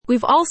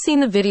We've all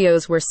seen the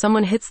videos where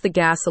someone hits the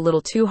gas a little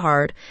too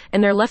hard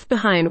and they're left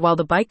behind while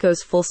the bike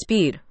goes full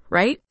speed,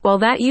 right? Well,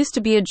 that used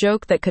to be a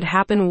joke that could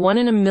happen 1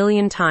 in a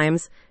million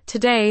times.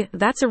 Today,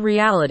 that's a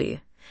reality.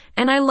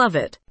 And I love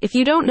it. If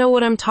you don't know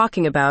what I'm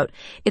talking about,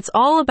 it's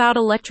all about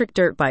electric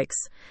dirt bikes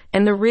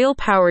and the real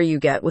power you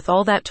get with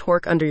all that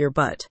torque under your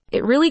butt.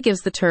 It really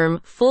gives the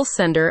term full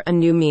sender a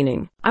new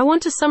meaning. I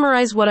want to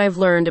summarize what I've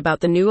learned about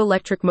the new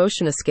electric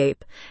Motion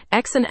Escape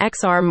X and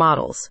XR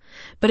models.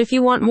 But if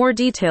you want more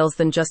details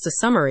than just a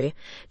summary,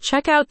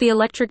 check out the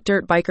Electric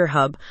Dirt Biker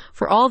Hub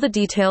for all the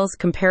details,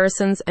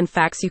 comparisons, and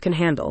facts you can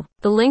handle.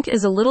 The link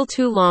is a little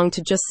too long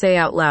to just say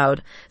out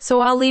loud,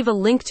 so I'll leave a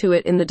link to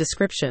it in the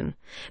description.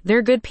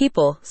 They're good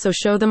people, so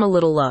show them a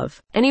little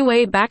love.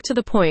 Anyway, back to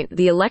the point,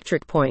 the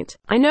electric point.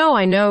 I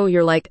know,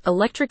 you're like,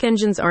 electric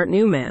engines aren't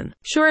new, man.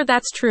 Sure,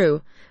 that's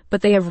true,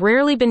 but they have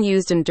rarely been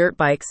used in dirt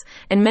bikes,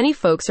 and many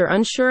folks are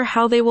unsure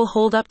how they will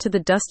hold up to the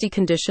dusty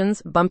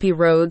conditions, bumpy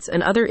roads,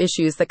 and other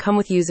issues that come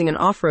with using an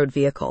off-road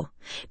vehicle.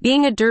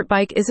 Being a dirt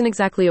bike isn't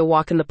exactly a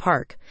walk in the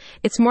park.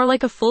 It's more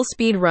like a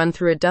full-speed run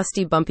through a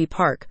dusty, bumpy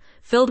park,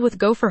 filled with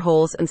gopher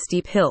holes and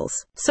steep hills.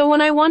 So when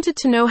I wanted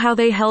to know how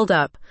they held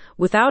up,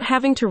 without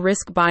having to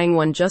risk buying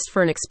one just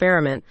for an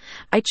experiment,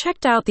 I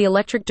checked out the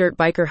Electric Dirt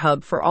Biker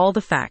Hub for all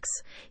the facts.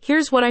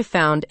 Here's what I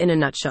found in a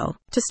nutshell.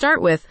 To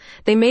start with,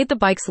 they made the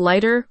bikes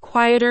lighter,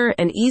 quieter,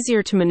 and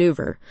easier to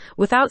maneuver,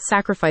 without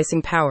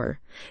sacrificing power.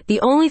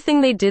 The only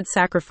thing they did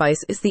sacrifice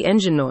is the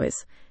engine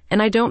noise.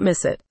 And I don't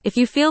miss it. If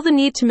you feel the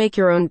need to make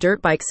your own dirt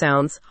bike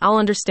sounds, I'll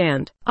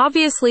understand.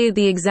 Obviously,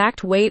 the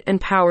exact weight and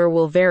power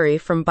will vary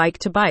from bike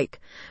to bike,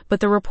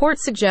 but the report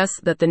suggests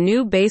that the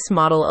new base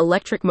model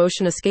Electric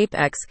Motion Escape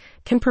X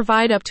can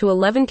provide up to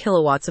 11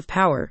 kilowatts of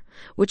power,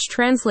 which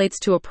translates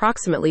to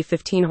approximately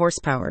 15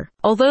 horsepower.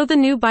 Although the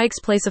new bikes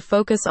place a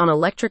focus on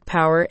electric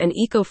power and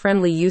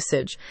eco-friendly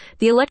usage,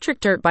 the Electric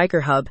Dirt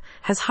Biker Hub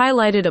has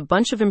highlighted a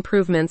bunch of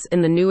improvements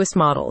in the newest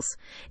models,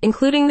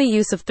 including the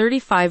use of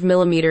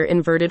 35mm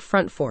inverted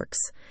front forks.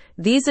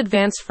 These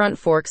advanced front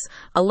forks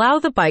allow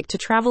the bike to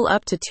travel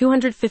up to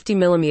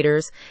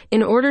 250mm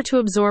in order to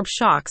absorb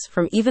shocks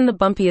from even the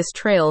bumpiest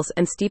trails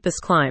and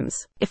steepest climbs.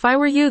 If I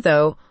were you,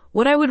 though,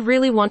 what I would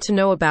really want to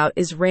know about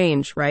is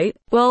range, right?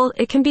 Well,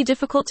 it can be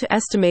difficult to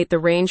estimate the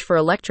range for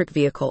electric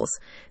vehicles,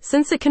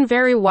 since it can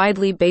vary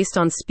widely based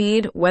on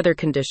speed, weather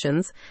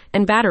conditions,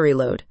 and battery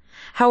load.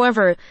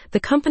 However, the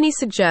company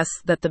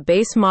suggests that the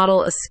base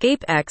model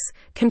Escape X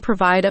can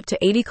provide up to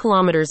 80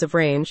 kilometers of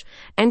range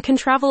and can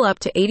travel up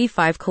to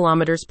 85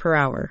 kilometers per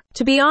hour.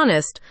 To be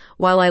honest,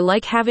 while I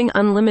like having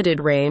unlimited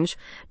range,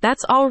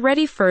 that's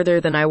already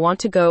further than I want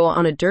to go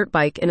on a dirt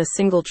bike in a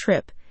single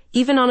trip,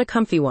 even on a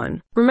comfy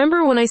one.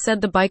 Remember when I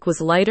said the bike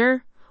was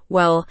lighter?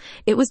 Well,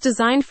 it was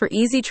designed for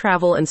easy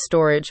travel and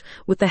storage,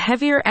 with the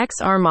heavier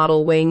XR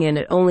model weighing in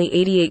at only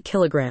 88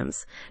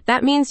 kilograms.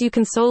 That means you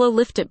can solo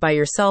lift it by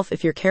yourself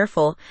if you're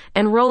careful,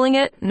 and rolling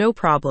it, no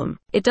problem.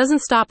 It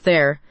doesn't stop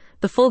there.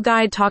 The full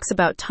guide talks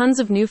about tons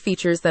of new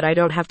features that I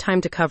don't have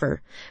time to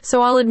cover.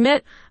 So I'll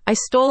admit, I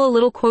stole a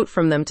little quote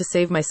from them to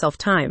save myself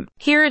time.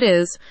 Here it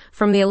is,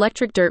 from the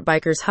Electric Dirt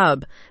Biker's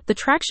Hub. The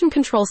traction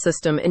control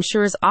system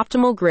ensures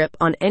optimal grip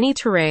on any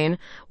terrain,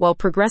 while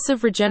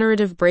progressive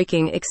regenerative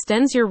braking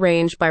extends your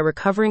range by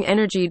recovering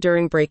energy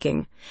during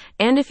braking.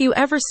 And if you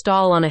ever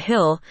stall on a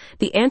hill,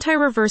 the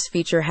anti-reverse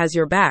feature has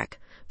your back,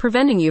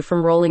 preventing you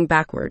from rolling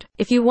backward.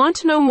 If you want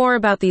to know more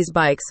about these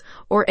bikes,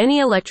 or any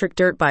electric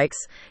dirt bikes,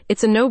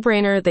 it's a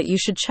no-brainer that you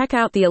should check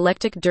out the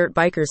Electric Dirt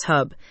Biker's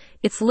Hub.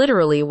 It's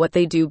literally what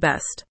they do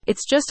best.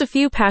 It's just a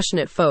few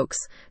passionate folks,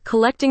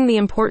 collecting the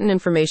important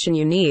information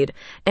you need,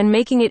 and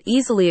making it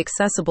easily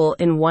accessible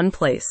in one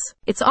place.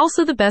 It's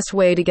also the best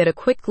way to get a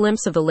quick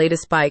glimpse of the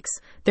latest bikes,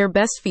 their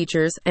best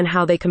features, and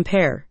how they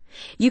compare.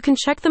 You can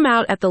check them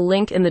out at the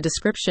link in the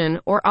description,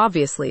 or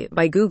obviously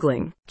by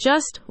Googling.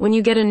 Just, when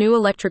you get a new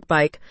electric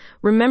bike,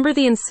 remember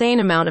the insane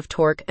amount of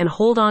torque and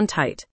hold on tight.